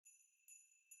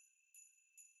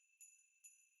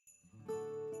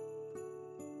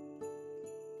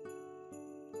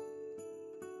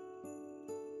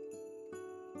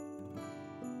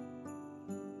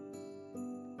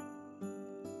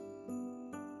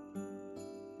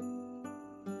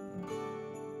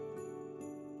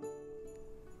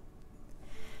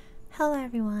Hello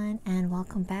everyone and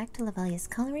welcome back to Lovella's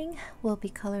Coloring. We'll be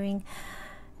coloring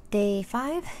day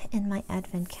 5 in my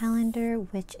advent calendar,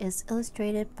 which is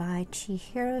illustrated by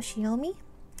Chihiro Shiomi.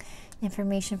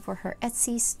 Information for her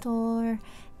Etsy store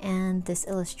and this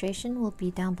illustration will be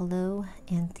down below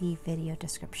in the video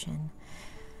description.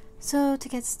 So to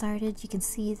get started, you can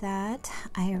see that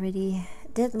I already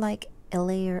did like a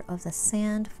layer of the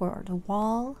sand for the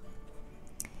wall.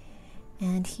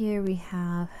 And here we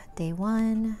have day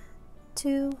 1,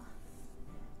 2,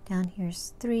 down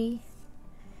here's 3,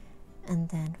 and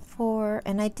then 4.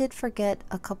 And I did forget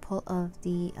a couple of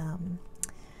the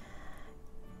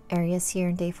areas here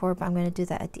in day 4, but I'm going to do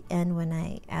that at the end when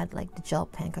I add like the gel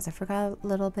pen, because I forgot a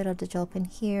little bit of the gel pen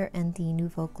here and the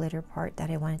Nouveau glitter part that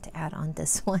I wanted to add on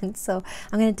this one. So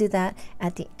I'm going to do that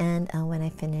at the end when I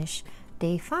finish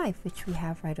day 5, which we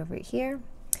have right over here.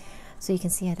 So you can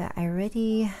see that I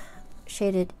already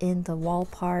shaded in the wall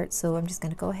part, so I'm just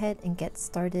going to go ahead and get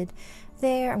started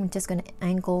there. I'm just going to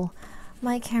angle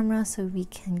my camera so we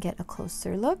can get a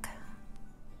closer look.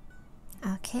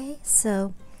 Okay,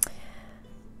 so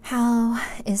how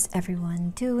is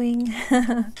everyone doing?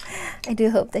 I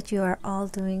do hope that you are all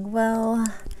doing well.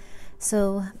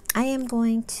 So I am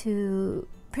going to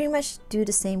pretty much do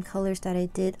the same colors that I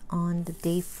did on the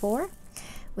day 4,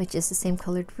 which is the same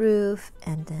colored roof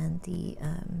and then the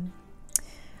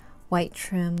white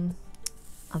trim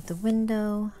of the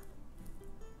window.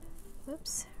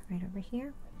 Oops, right over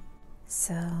here.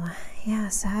 So yeah,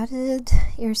 so how did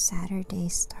your Saturday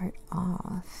start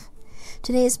off?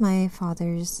 Today is my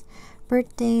father's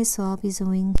birthday, so I'll be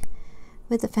zooing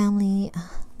with the family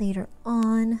later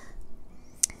on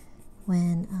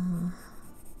when I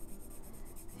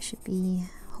should be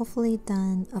hopefully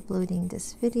done uploading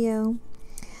this video.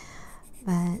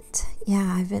 But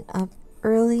yeah, I've been up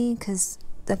early because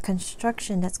the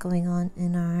construction that's going on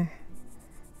in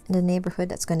the neighborhood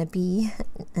that's going to be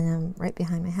right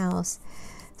behind my house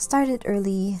started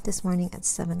early this morning at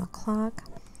 7 o'clock.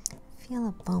 Feel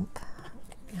a bump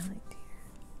right here.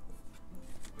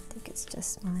 I think it's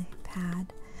just my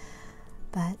pad,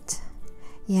 but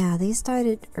yeah, they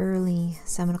started early,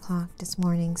 7 o'clock this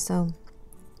morning. So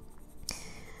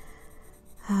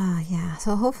yeah,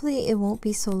 so hopefully it won't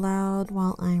be so loud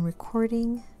while I'm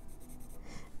recording.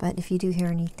 But if you do hear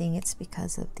anything, it's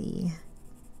because of the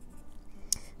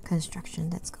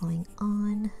construction that's going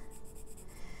on.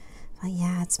 But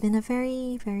yeah, it's been a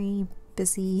very, very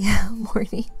busy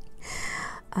morning.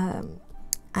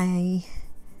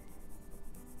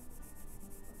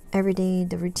 Every day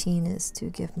the routine is to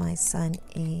give my son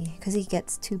because he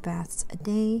gets 2 baths a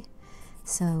day.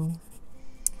 So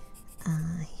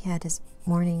he had his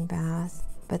morning bath,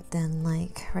 but then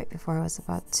like right before I was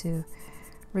about to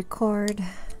record,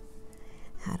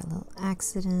 had a little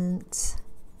accident,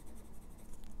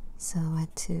 so I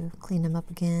had to clean him up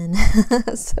again.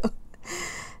 So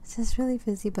it's just really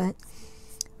busy, but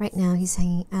right now he's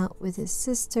hanging out with his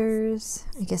sisters.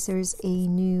 I guess there's a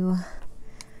new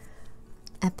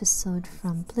episode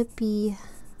from Blippi,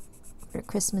 or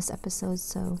Christmas episode,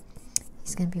 so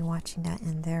he's gonna be watching that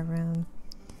in their room.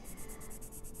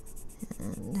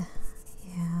 And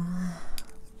yeah,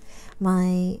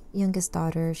 my youngest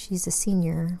daughter, she's a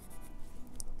senior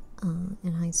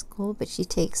in high school, but she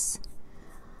takes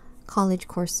college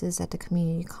courses at the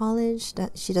community college.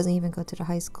 That she doesn't even go to the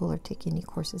high school or take any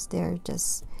courses there,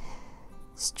 just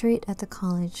straight at the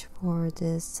college for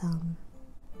this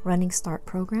running start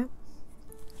program.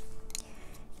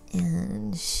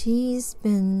 And she's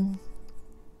been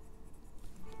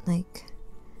like,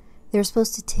 she was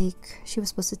supposed to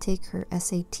take her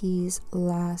SATs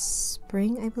last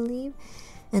spring, I believe,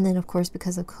 and then of course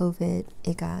because of COVID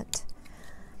it got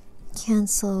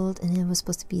canceled, and it was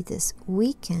supposed to be this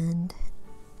weekend,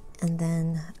 and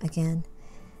then again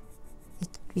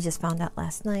we just found out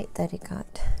last night that it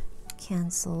got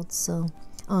canceled. So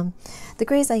the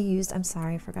grades I used, I'm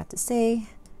sorry, I forgot to say,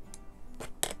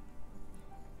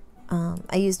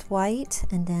 I used white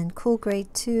and then cool gray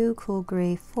 2, cool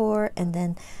gray 4, and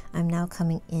then I'm now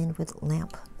coming in with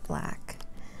lamp black.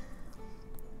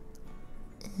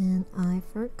 And I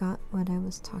forgot what I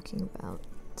was talking about.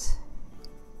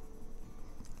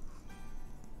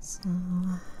 So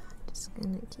I'm just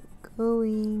gonna keep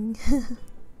going.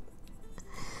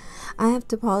 I have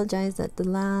to apologize that the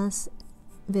last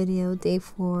video, day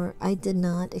 4, I did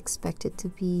not expect it to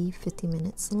be 50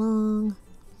 minutes long.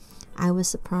 I was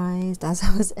surprised as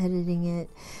I was editing it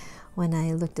when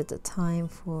I looked at the time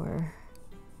for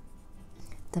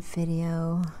the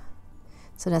video.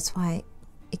 So that's why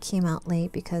it came out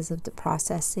late, because of the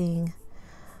processing.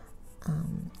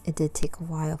 It did take a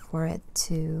while for it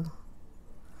to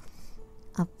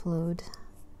upload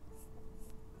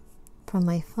from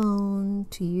my phone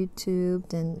to YouTube,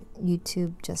 then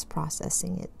YouTube just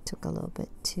processing it took a little bit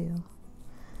too.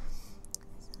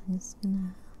 So I'm just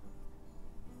gonna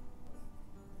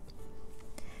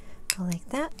go like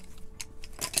that.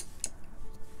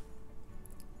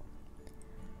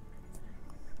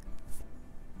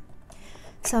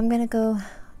 So I'm gonna go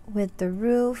with the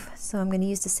roof, so I'm gonna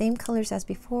use the same colors as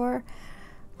before: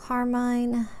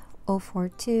 Carmine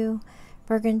 042,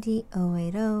 Burgundy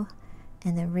 080,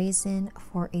 and then Raisin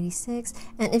 486.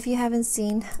 And if you haven't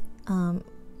seen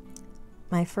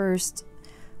my first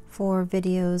 4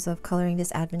 videos of coloring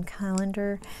this advent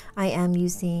calendar, I am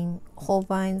using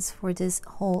Holbeins for this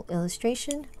whole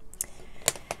illustration.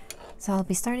 So I'll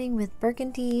be starting with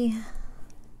Burgundy,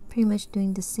 pretty much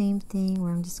doing the same thing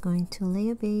where I'm just going to lay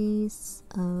a base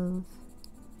of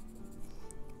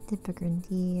the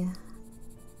Burgundy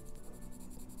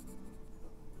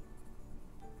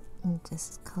and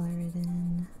just color it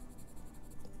in.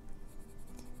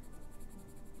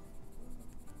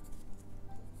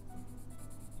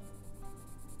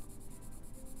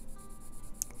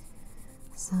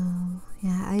 So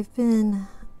yeah, I've been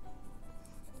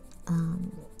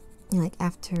like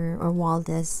after or while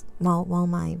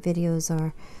my videos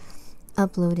are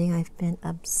uploading, I've been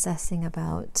obsessing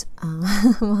about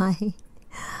my,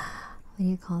 what do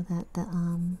you call that, the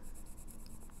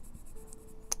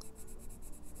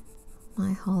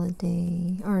my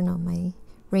holiday, or no, my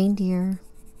reindeer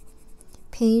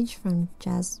page from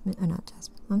Jasmine, or not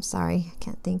Jasmine, I'm sorry, I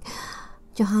can't think,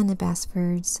 Johanna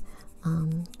Basford's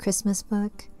Christmas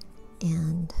book,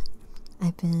 and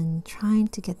I've been trying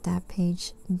to get that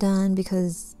page done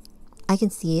because I can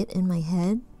see it in my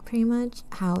head pretty much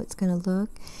how it's gonna look,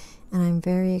 and I'm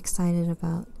very excited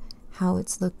about how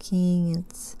it's looking.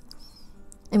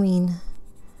 I mean,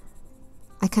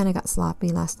 I kind of got sloppy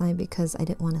last night because I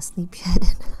didn't want to sleep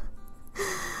yet.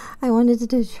 I wanted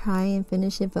to try and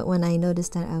finish it, but when I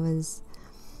noticed that I was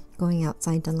going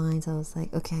outside the lines, I was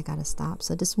like, okay, I gotta stop.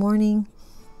 So this morning,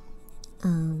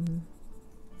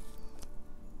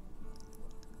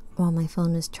 while my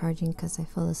phone was charging, because I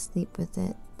fell asleep with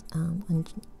it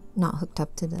not hooked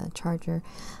up to the charger,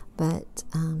 but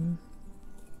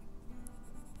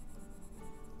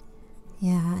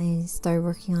yeah, I started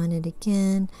working on it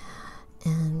again,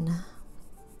 and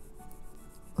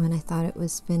when I thought it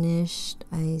was finished,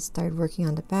 I started working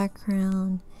on the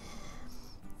background,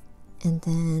 and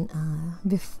then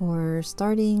before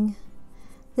starting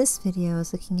this video, I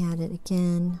was looking at it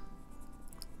again,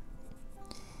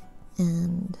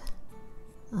 and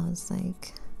I was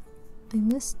like, I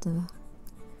missed a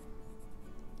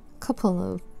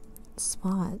couple of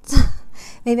spots.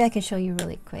 Maybe I can show you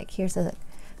really quick. Here's a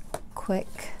quick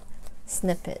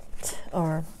snippet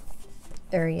or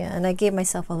area, and I gave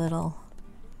myself a little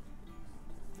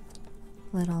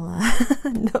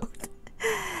note.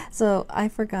 So I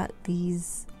forgot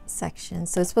these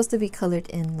sections. So it's supposed to be colored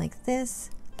in like this.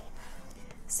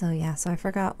 So yeah, so I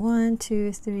forgot 1,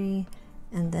 2, 3,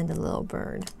 and then the little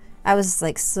bird. I was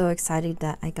like so excited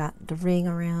that I got the ring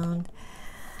around,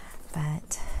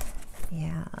 but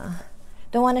yeah,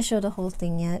 don't want to show the whole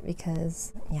thing yet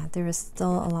because yeah, there is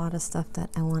still a lot of stuff that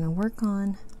I want to work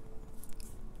on.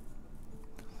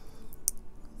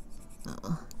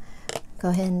 Go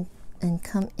ahead and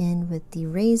come in with the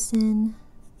raisin.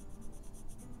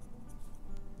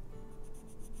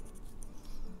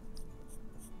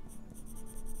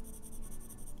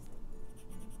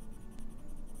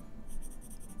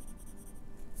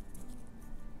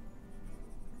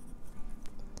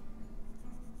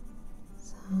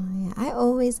 I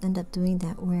always end up doing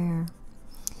that where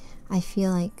I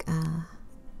feel like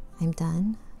I'm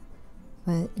done,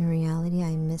 but in reality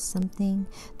I miss something.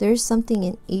 There's something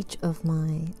in each of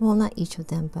my, well, not each of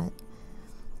them, but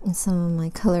in some of my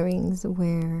colorings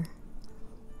where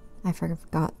I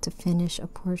forgot to finish a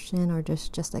portion, or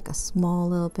just like a small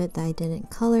little bit that I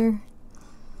didn't color,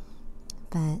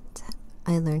 but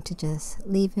I learned to just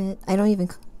leave it. I don't even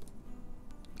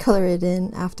color it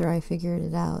in after I figured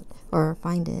it out or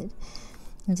find it.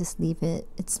 I just leave it.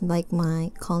 It's like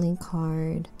my calling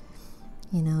card,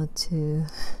 you know, to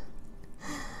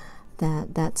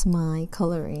that's my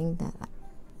coloring, that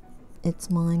it's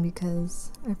mine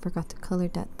because I forgot to color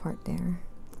that part there.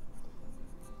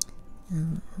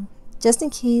 Just in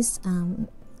case you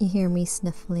hear me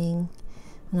sniffling,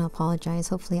 and I apologize.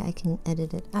 Hopefully I can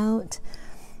edit it out,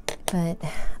 but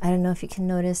I don't know if you can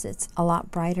notice it's a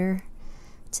lot brighter.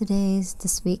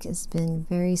 This week has been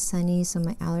very sunny, so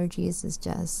my allergies is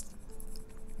just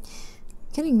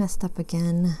getting messed up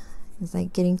again. It's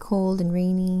like getting cold and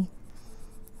rainy.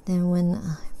 Then when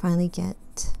I finally get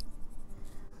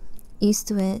used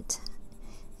to it.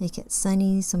 It gets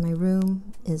sunny, so my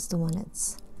room is the one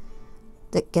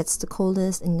that gets the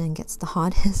coldest and then gets the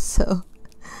hottest. So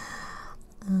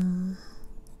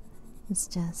it's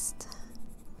just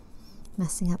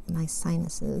messing up my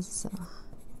sinuses. So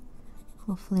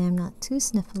hopefully I'm not too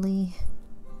sniffly.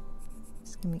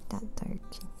 Just gonna make that dark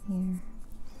in here.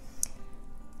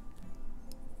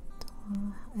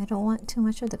 I don't want too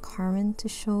much of the carmine to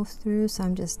show through, so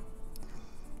I'm just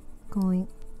going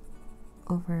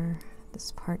over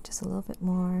this part just a little bit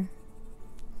more.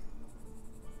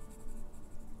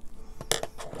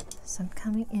 So I'm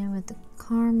coming in with the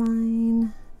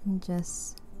carmine and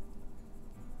just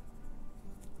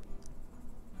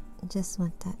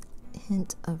want that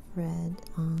hint of red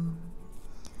on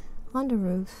the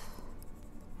roof.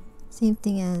 Same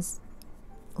thing as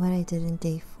what I did in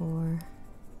day 4,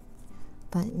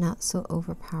 but not so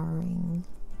overpowering,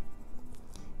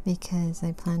 because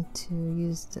I plan to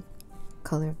use the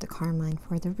color of the carmine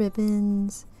for the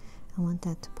ribbons. I want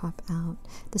that to pop out.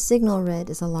 The signal red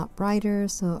is a lot brighter,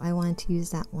 so I wanted to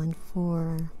use that one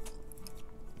for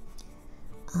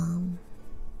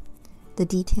the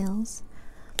details,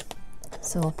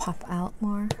 so it'll pop out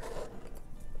more.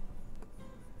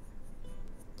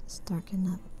 Just darken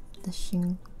up the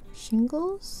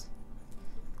shingles.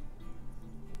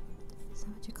 Is that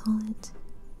what you call it?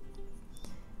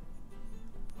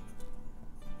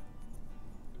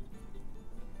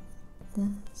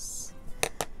 This,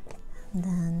 and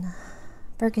then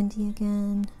burgundy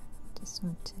again. Just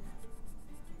want to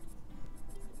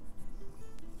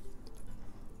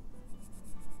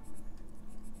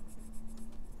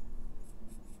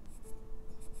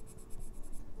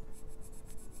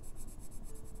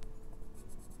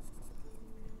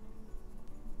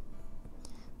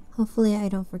hopefully I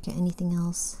don't forget anything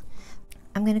else.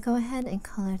 I'm gonna go ahead and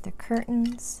color the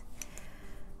curtains.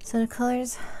 So the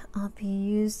colors I'll be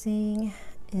using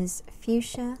is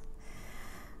fuchsia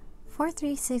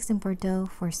 436 and Bordeaux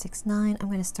 469. I'm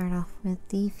going to start off with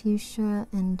the fuchsia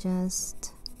and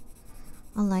just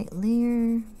a light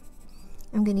layer.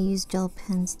 I'm going to use gel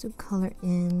pens to color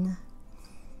in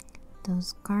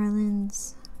those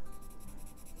garlands.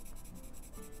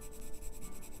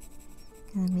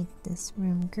 Gonna make this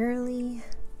room girly.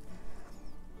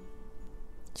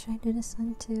 Should I do this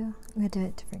one too? I'm gonna do it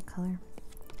a different color.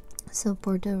 So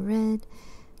Bordeaux red,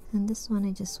 and this one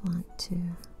I just want to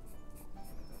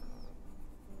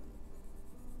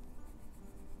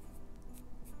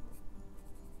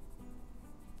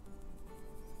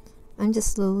I'm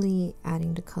just slowly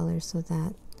adding the color so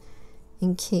that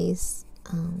in case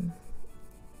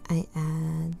I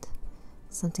add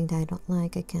something that I don't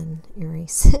like, I can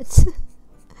erase it.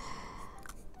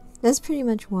 That's pretty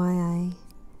much why I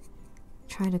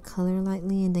try to color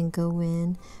lightly and then go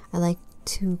in. I like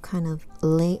to kind of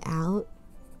lay out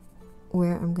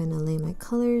where I'm going to lay my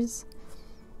colors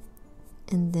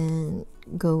and then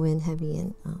go in heavy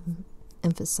and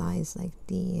emphasize like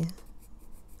the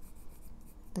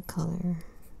color.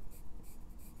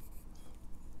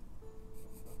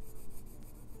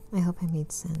 I hope I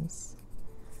made sense.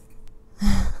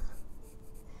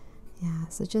 Yeah,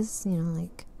 so just, you know,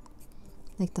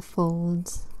 like the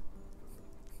folds.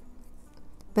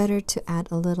 Better to add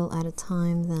a little at a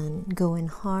time than go in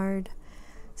hard.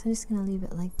 So I'm just going to leave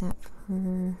it like that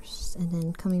first, and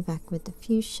then coming back with the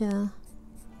fuchsia.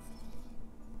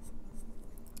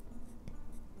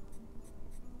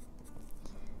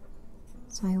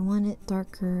 So I want it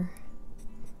darker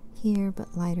here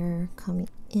but lighter coming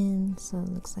in, so it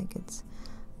looks like it's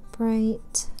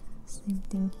bright. Same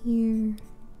thing here.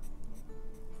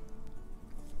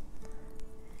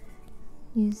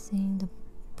 Using the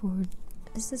board,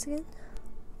 is this again?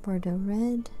 Bordeaux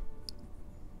red.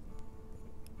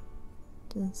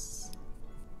 Just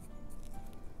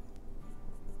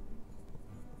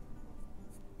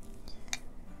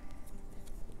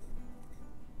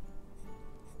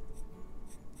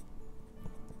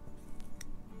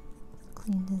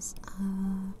clean this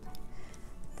up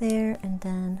there, and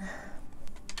then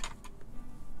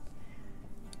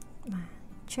my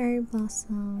cherry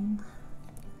blossom.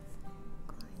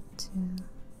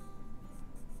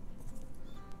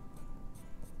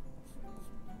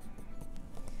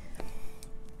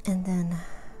 And then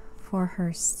for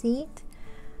her seat,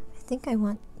 I think I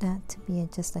want that to be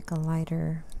just like a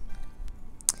lighter.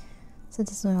 So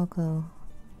this one I'll go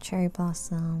cherry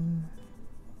blossom.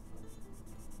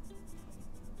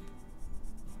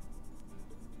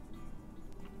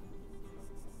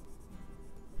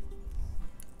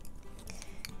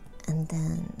 And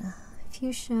then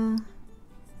fuchsia.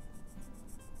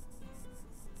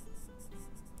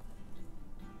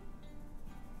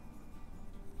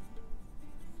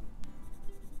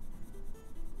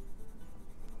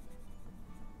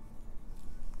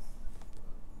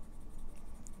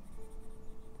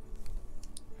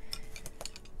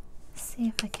 see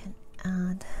if I can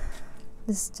add.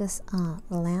 This is just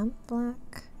lamp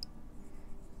black.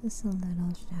 Just a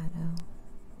little shadow.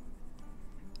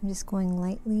 I'm just going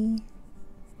lightly.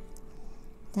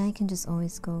 Then I can just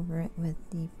always go over it with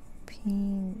the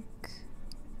pink,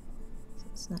 so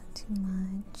it's not too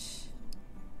much.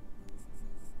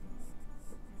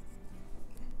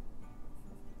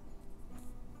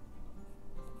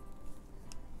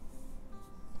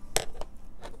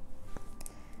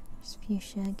 There's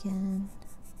fuchsia again.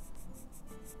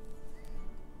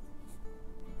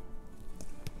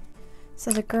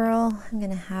 So the girl, I'm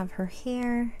gonna have her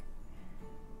hair.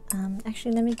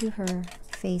 Actually, let me do her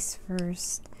face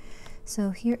first. So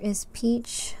here is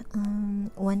peach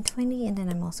 120, and then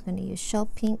I'm also going to use shell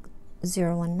pink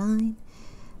 019.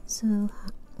 So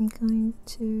I'm going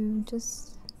to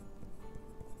just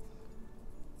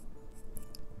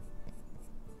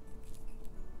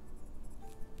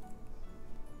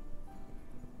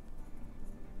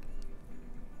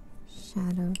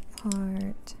shadow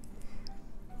part.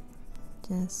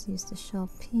 Just use the shell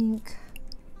pink.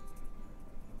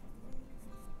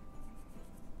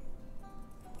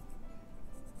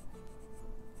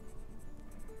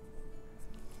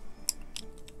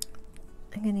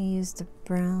 I'm going to use the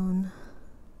brown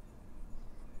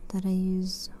that I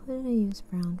used. What did I use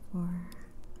brown for?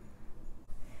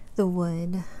 The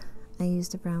wood. I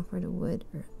used the brown for the wood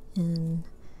in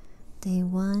day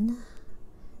one.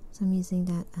 So I'm using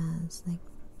that as like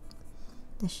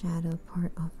the shadow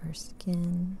part of her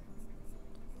skin.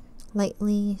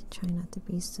 Lightly, try not to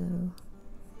be so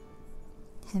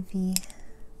heavy.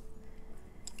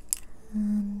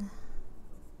 And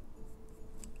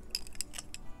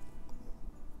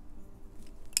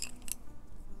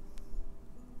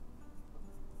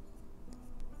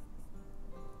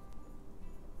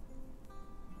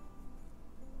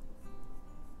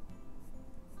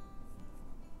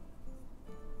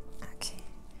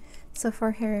so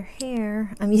for her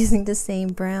hair, I'm using the same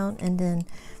brown, and then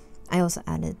I also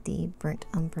added the burnt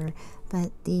umber,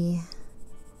 but the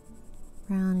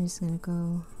brown is going to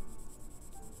go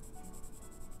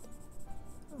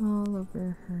all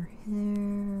over her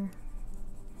hair.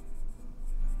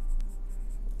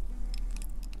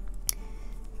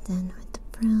 Then with the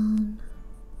brown,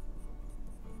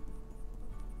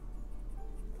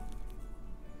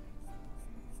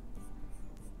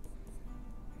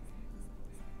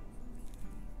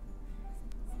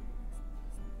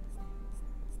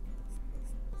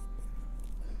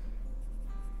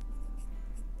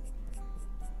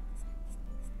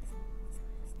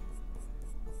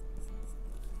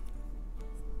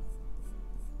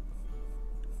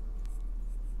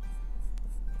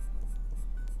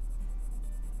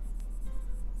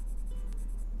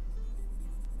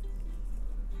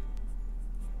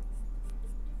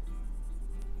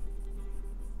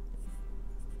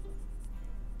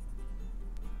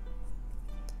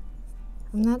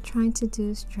 I'm not trying to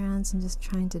do strands, I'm just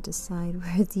trying to decide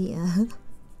where the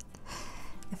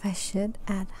if I should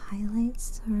add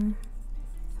highlights or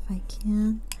if I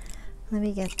can. Let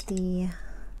me get the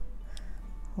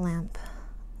lamp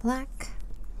black.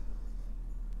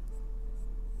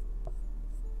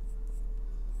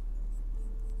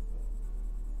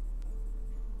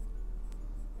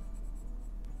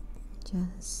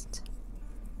 Just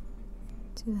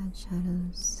to add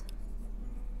shadows.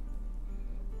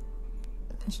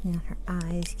 Especially on her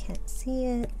eyes, you can't see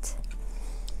it.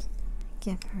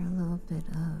 Give her a little bit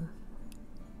of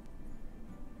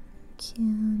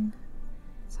can.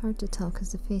 It's hard to tell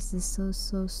because the face is so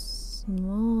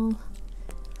small.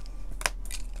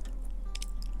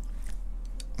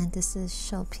 And this is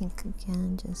shell pink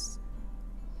again. Just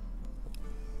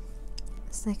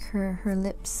it's like her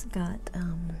lips got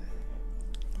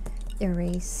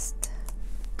erased.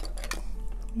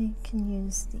 We can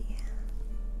use the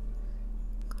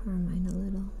carmine a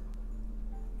little.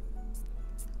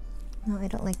 No, I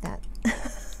don't like that.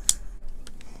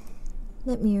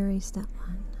 Let me erase that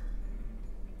one.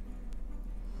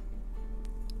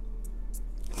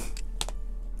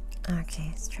 Okay,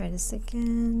 let's try this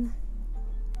again.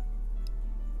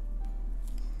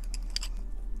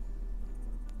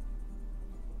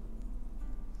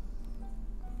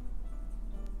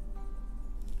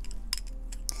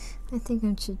 I think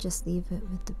I should just leave it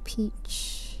with the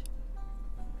peach.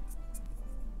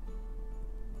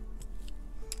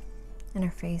 And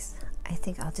her face, I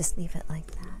think I'll just leave it like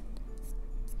that.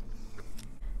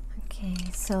 Okay,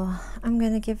 so I'm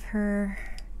gonna give her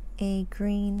a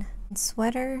green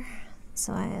sweater.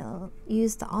 So I'll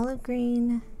use the olive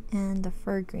green and the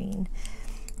fur green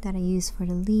that I use for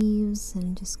the leaves. And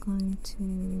I'm just going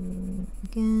to,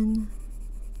 again,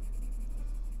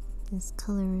 Just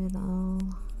color it all.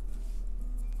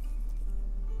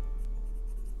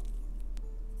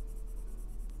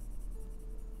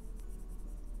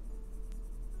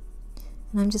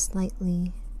 And I'm just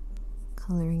lightly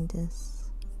coloring this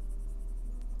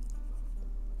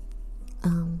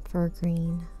fur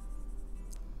green.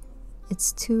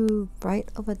 It's too bright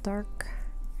of a dark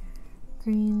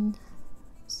green,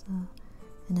 so,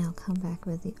 and I'll come back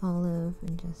with the olive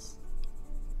and just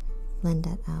blend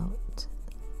that out.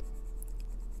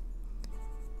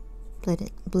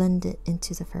 Blend it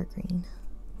into the fur green.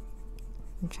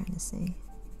 I'm trying to say.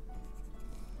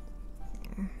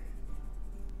 There.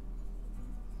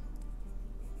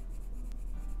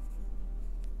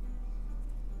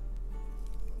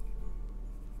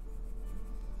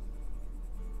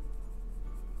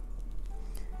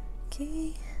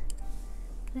 Okay,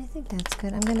 I think that's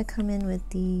good. I'm gonna come in with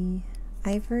the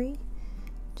ivory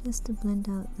just to blend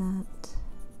out that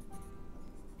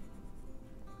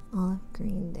olive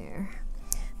green there.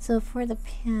 So for the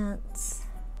pants,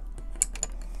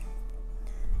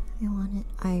 I wanted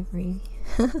ivory.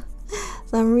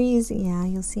 So I'm reusing, yeah,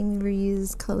 you'll see me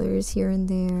reuse colors here and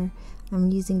there.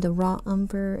 I'm using the raw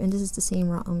umber, and this is the same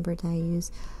raw umber that I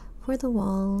use for the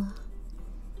wall.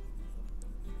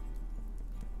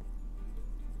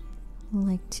 I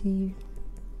like to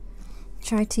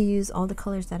try to use all the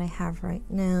colors that I have right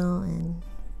now and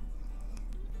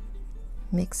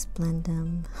mix blend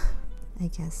them, I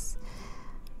guess.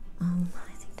 I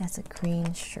think that's a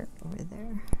green shirt over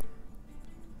there.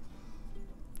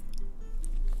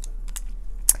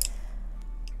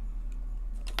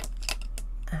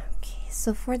 Okay,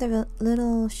 so for the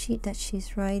little sheet that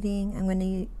she's writing, I'm going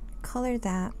to color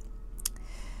that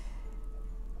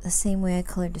the same way I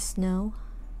colored the snow,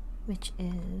 which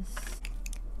is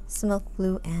smoke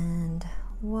blue and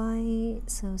white.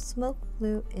 So smoke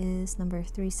blue is number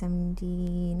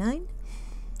 379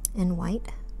 and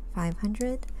white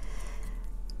 500.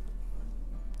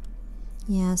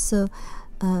 Yeah, so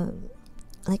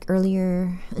like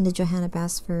earlier in the Johanna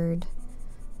Basford,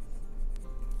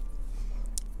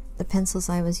 the pencils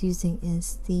I was using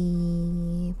is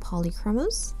the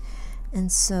Polychromos,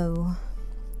 and so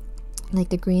like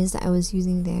the greens that I was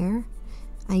using there,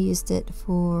 I used it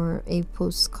for a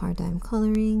postcard that I'm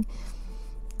coloring.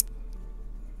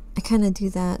 I kind of do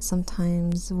that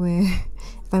sometimes where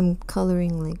if I'm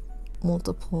coloring like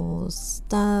multiple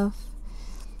stuff,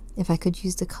 if I could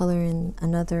use the color in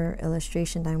another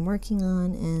illustration that I'm working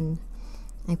on and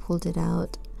I pulled it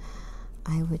out,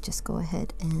 I would just go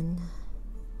ahead and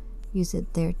use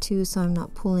it there too, so I'm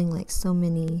not pulling like so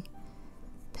many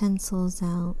pencils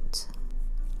out.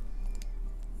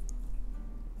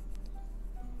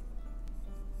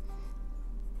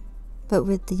 But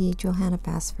with the Johanna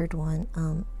Basford one,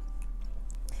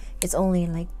 it's only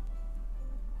like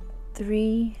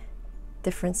 3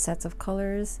 different sets of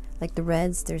colors. Like the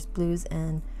reds, there's blues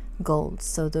and golds.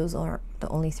 So those are the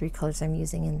only 3 colors I'm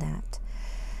using in that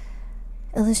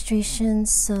illustration.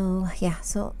 So yeah,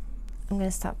 so I'm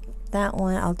gonna stop that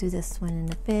one. I'll do this one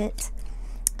in a bit.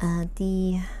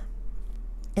 The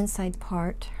inside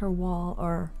part, her wall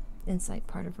or inside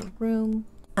part of her room,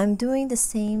 I'm doing the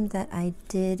same that I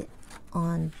did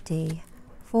on day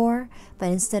 4, but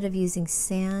instead of using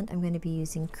sand, I'm going to be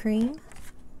using cream.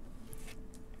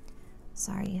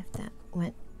 Sorry if that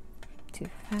went too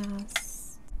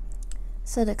fast.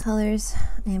 So the colors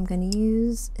I am going to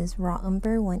use is raw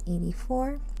umber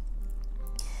 184,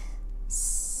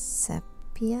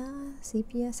 sepia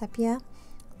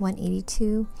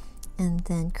 182, and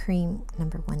then cream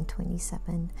number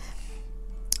 127.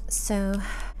 So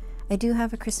I do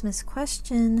have a Christmas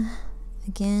question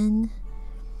again.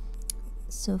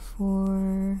 So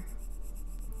for,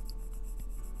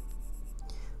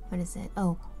 what is it?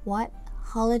 Oh, what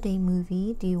holiday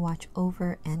movie do you watch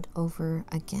over and over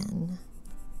again?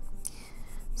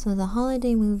 So the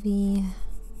holiday movie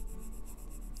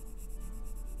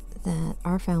that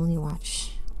our family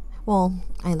watch, well,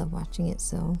 I love watching it,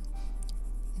 so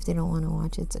if they don't want to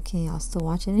watch it, it's okay, I'll still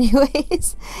watch it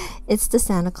anyways. It's the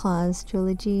Santa Claus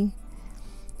trilogy.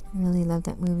 I really love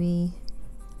that movie.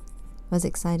 Was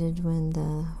excited when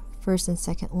the first and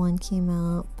second one came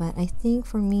out, but I think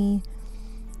for me,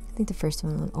 I think the first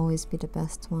one would always be the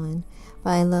best one.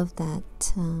 But I love that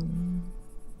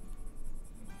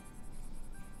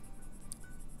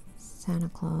Santa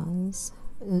Claus,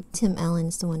 Tim Allen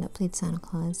is the one that played Santa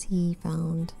Claus.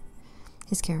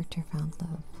 His character found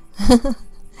love.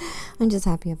 I'm just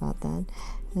happy about that.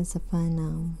 It's a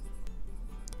fun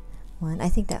one. I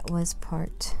think that was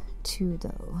part 2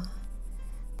 though.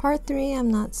 Part 3,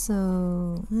 I'm not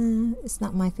so, it's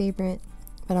not my favorite,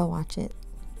 but I'll watch it.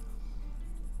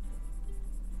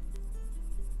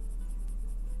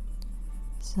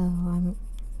 So I'm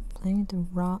playing with the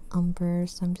raw umber,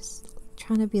 so I'm just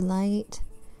trying to be light,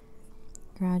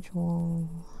 gradual.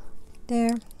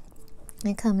 There.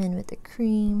 I come in with the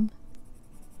cream.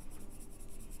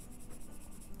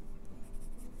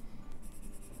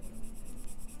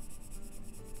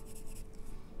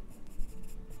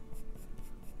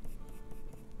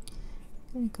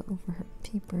 I'm gonna go over her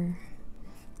paper,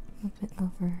 a little bit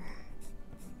over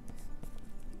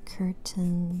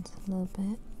curtains, a little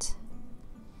bit.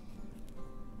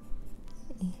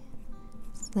 Okay.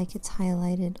 It's like it's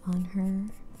highlighted on her.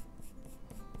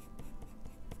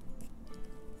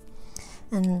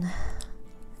 And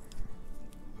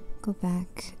go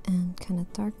back and kind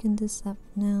of darken this up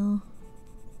now.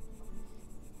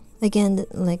 Again,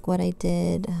 like what I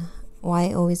did, why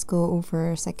I always go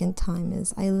over a second time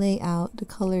is I lay out the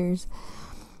colors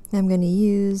that I'm going to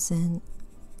use and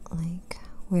like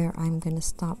where I'm going to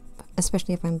stop,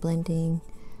 especially if I'm blending.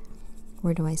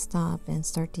 Where do I stop and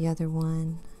start the other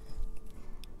one?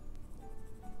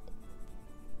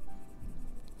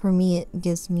 For me, it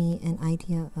gives me an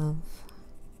idea of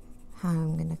how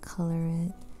I'm going to color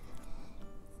it.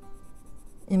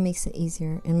 It makes it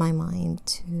easier in my mind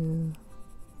to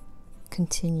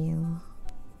continue.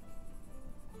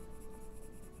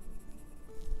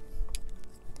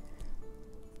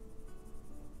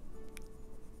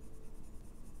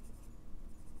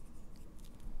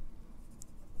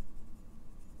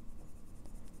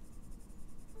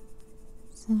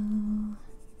 So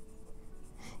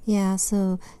yeah,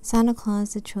 so Santa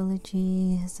Claus, the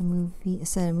trilogy, is a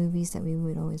set of movies that we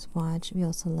would always watch. We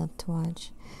also love to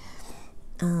watch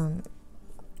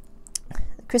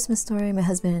Christmas Story. My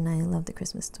husband and I love the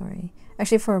Christmas Story.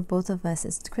 Actually, for both of us,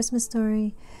 it's the Christmas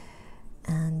Story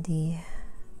and the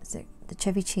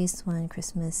Chevy Chase one,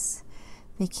 Christmas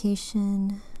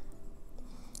Vacation.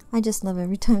 I just love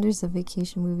every time there's a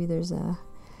vacation movie, there's a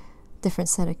different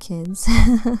set of kids.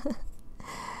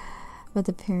 But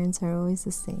the parents are always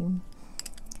the same.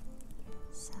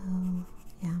 So,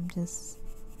 yeah, I'm just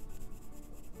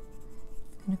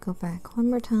gonna go back one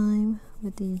more time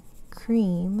with the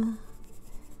cream.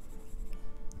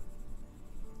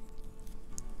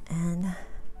 And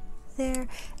there.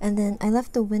 And then I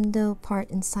left the window part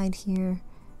inside here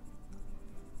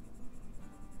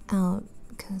out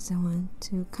because I want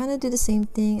to kind of do the same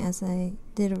thing as I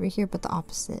did over here, but the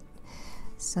opposite.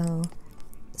 So,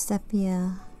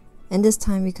 sepia. And this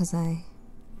time, because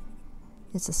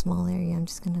it's a small area, I'm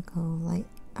just gonna go light,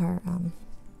 or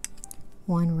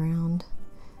one round,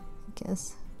 I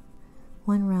guess.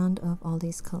 One round of all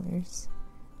these colors.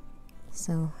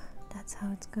 So that's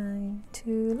how it's going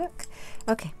to look.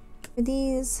 Okay, for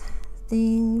these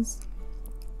things,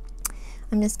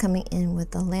 I'm just coming in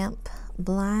with the lamp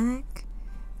black.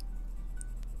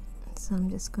 So I'm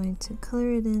just going to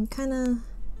color it in, kind of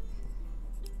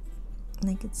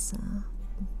like it's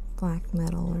black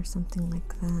metal or something like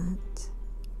that.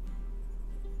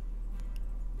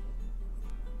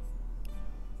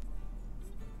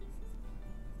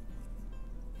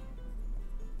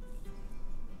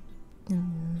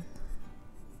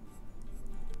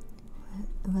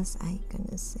 What was I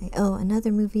gonna say? Oh,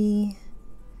 another movie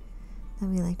that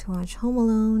we like to watch, Home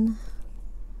Alone.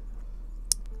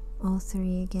 All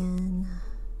three again.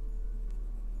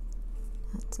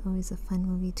 That's always a fun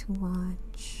movie to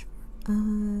watch.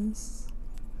 Us.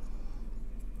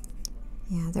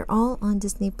 Yeah, they're all on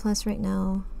Disney Plus right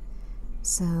now,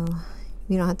 so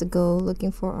we don't have to go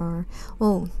looking for our,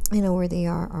 well, I know where they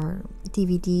are, our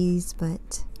DVDs,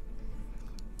 but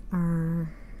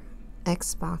our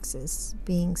Xbox is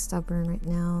being stubborn right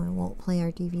now and won't play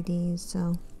our DVDs.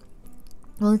 So,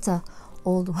 well, it's a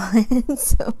old one,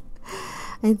 so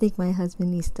I think my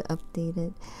husband needs to update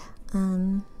it.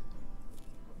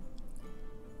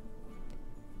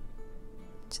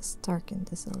 Just darken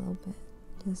this a little bit,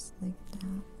 just like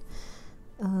that.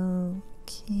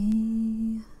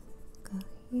 Okay, go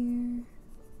here.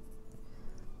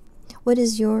 What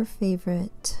is your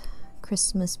favorite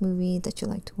Christmas movie that you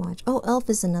like to watch? Oh, Elf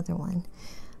is another one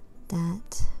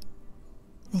that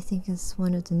I think is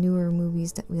one of the newer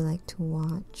movies that we like to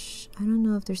watch. I don't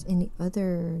know if there's any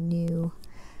other new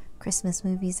Christmas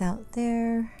movies out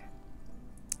there.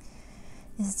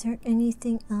 Is there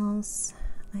anything else?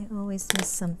 I always miss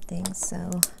something, so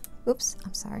oops,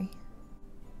 I'm sorry.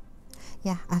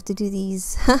 Yeah, I have to do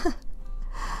these.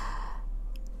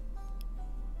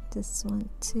 Just want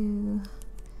to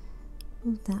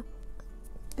move that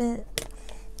bit,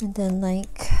 and then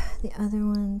like the other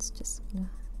ones, just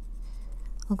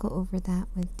I'll go over that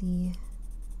with the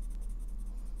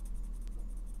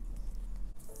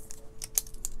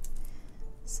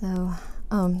so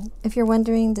If you're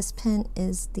wondering, this pen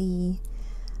is the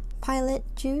Pilot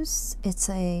Juice. It's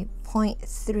a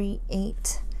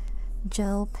 0.38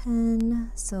 gel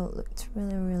pen, so it looks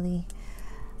really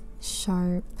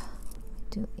sharp.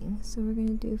 So we're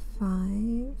gonna do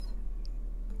 5.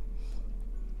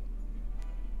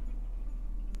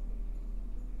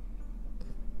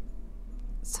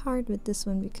 It's hard with this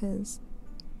one because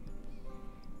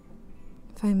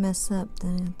if I mess up,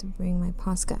 then I have to bring my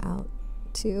Posca out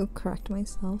to correct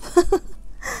myself.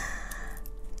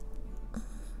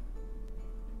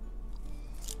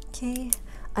 Okay,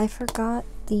 I forgot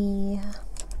the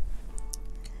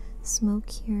smoke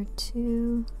here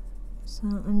too, so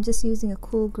I'm just using a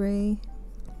cool gray.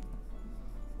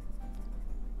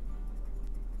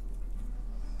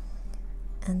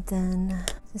 And then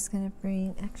just gonna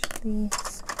bring actually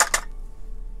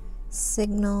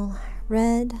Signal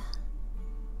Red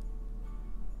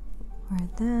or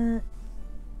that.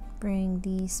 Bring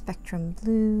the Spectrum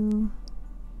Blue.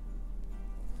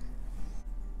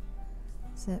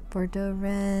 Is it Bordeaux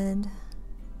Red?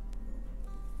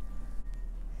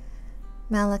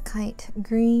 Malachite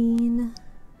Green.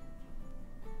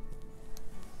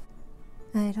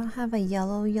 I don't have a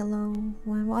yellow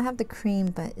one. Well, I have the cream,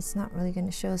 but it's not really going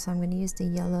to show, so I'm going to use the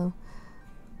yellow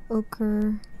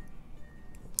ochre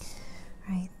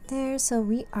right there. So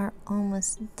we are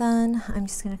almost done. I'm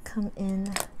just going to come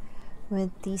in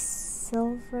with the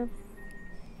silver.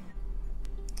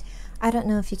 I don't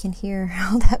know if you can hear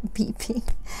all that beeping,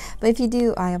 but if you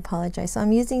do, I apologize. So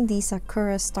I'm using the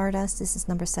Sakura Stardust. This is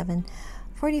number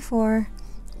 744,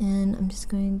 and I'm just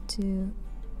going to,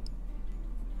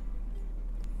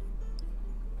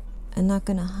 I'm not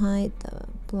going to hide the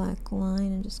black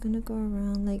line. I'm just going to go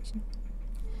around like,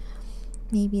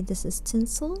 maybe this is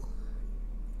tinsel.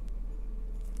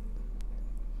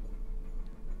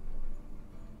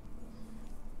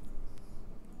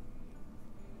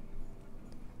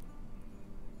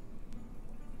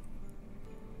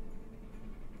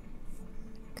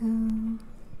 Go.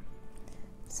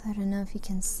 So I don't know if you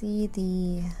can see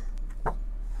the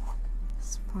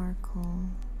sparkle.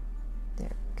 There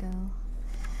we go.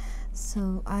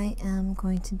 So I am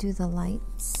going to do the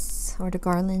lights or the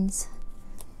garlands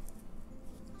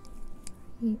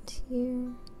right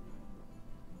here.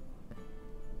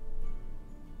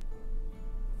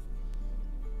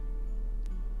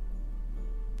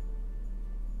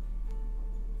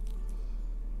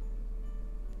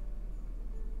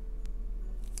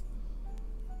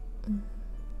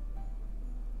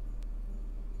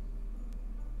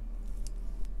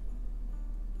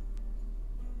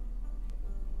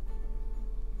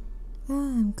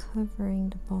 I'm covering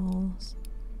the balls.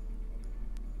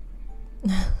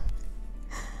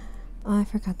 Oh, I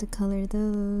forgot to color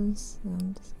those, so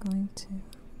I'm just going to.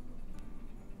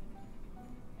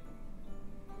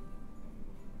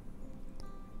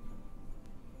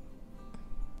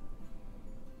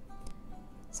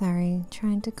 Sorry,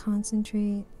 trying to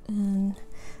concentrate, and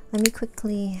let me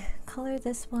quickly color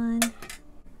this one.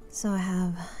 So I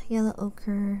have yellow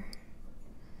ochre.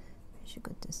 I should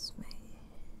go this way.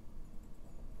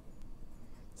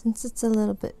 Since it's a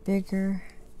little bit bigger,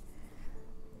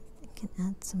 I can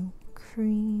add some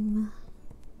cream.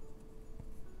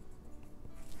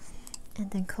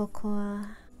 And then cocoa.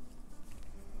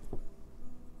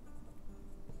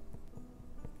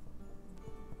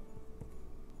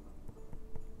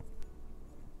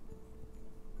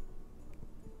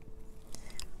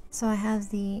 So I have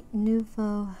the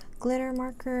Nouveau glitter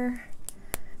marker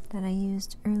that I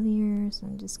used earlier, so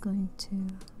I'm just going to,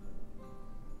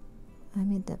 I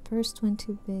made that first one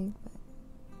too big, but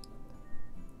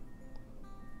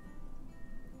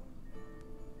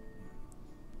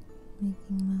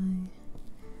making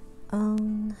my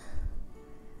own.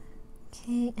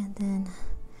 Okay, and then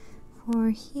for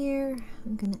here,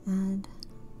 I'm gonna add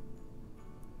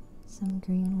some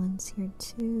green ones here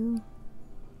too.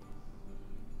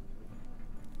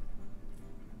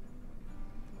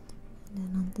 And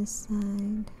then on this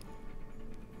side,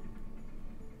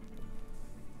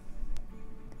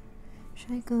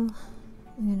 should I go?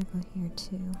 I'm gonna go here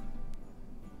too.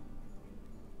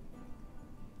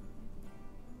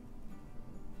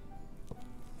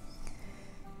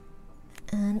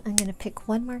 And I'm gonna pick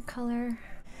one more color.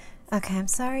 Okay, I'm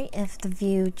sorry if the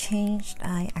view changed.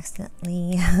 I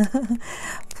accidentally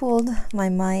pulled my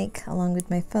mic along with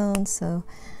my phone, so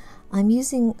I'm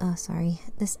using, oh sorry,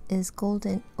 this is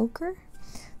golden ochre.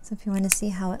 So if you want to see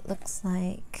how it looks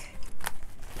like,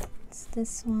 it's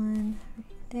this one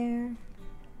right there.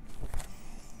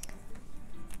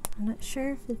 I'm not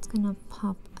sure if it's gonna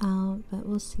pop out, but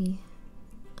we'll see.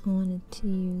 I wanted to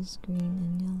use green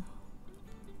and yellow.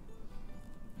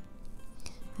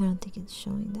 I don't think it's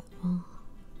showing that well.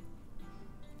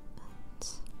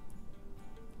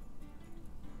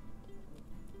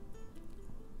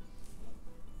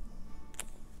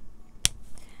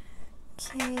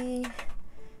 Okay,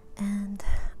 and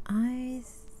I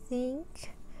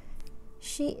think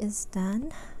she is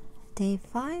done. Day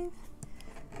 5.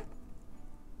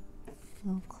 A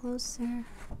little closer. I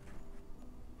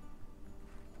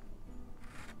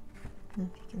don't know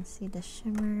if you can see the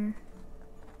shimmer.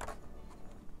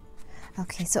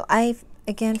 Okay, so I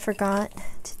again forgot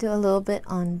to do a little bit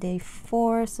on day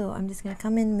 4, so I'm just gonna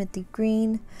come in with the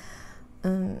green,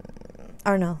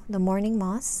 or no, the Morning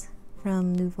Moss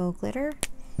from Nouveau Glitter,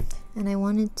 and I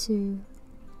wanted to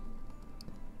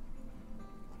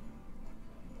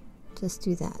just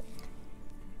do that.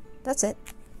 That's it,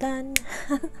 done.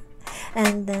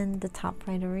 And then the top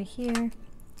right over here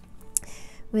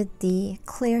with the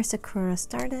clear Sakura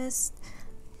Stardust.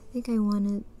 I think I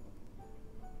wanted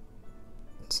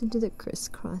to do the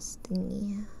crisscross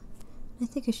thingy. I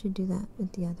think I should do that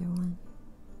with the other one.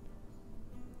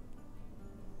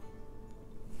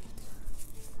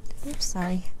 Oops,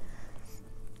 sorry.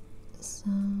 So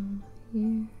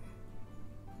here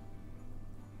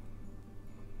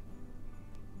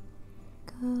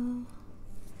go,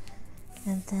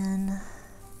 and then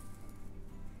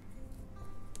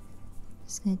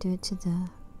just gonna do it to the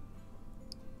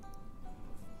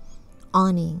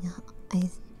awning. I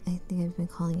think I've been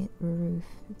calling it roof.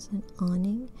 It's an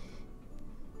awning.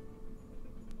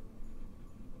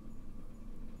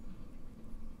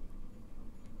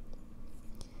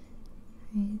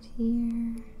 Right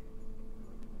here.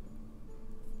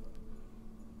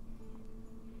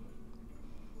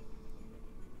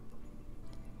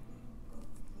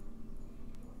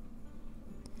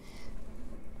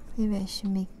 Maybe I should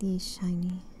make these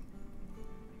shiny.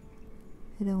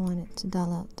 I don't want it to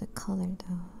dull out the color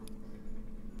though.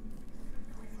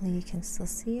 Hopefully you can still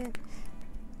see it.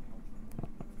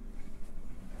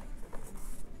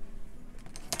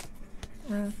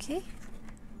 Okay.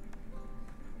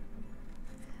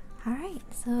 Alright,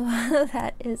 so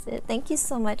that is it. Thank you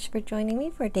so much for joining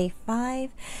me for day 5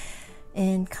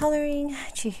 in coloring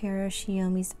Chihiro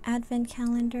Shiomi's Advent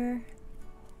Calendar.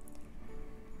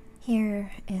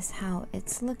 Here is how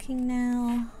it's looking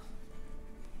now.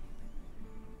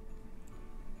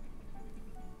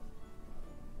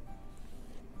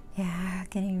 Yeah,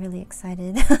 getting really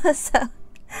excited. So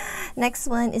next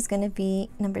one is going to be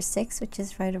number 6, which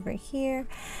is right over here.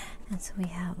 And so we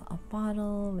have a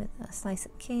bottle with a slice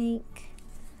of cake.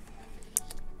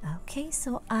 Okay,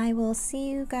 so I will see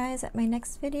you guys at my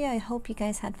next video. I hope you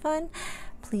guys had fun.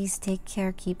 Please take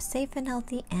care, keep safe and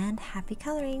healthy, and happy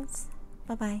colorings.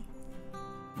 Bye-bye.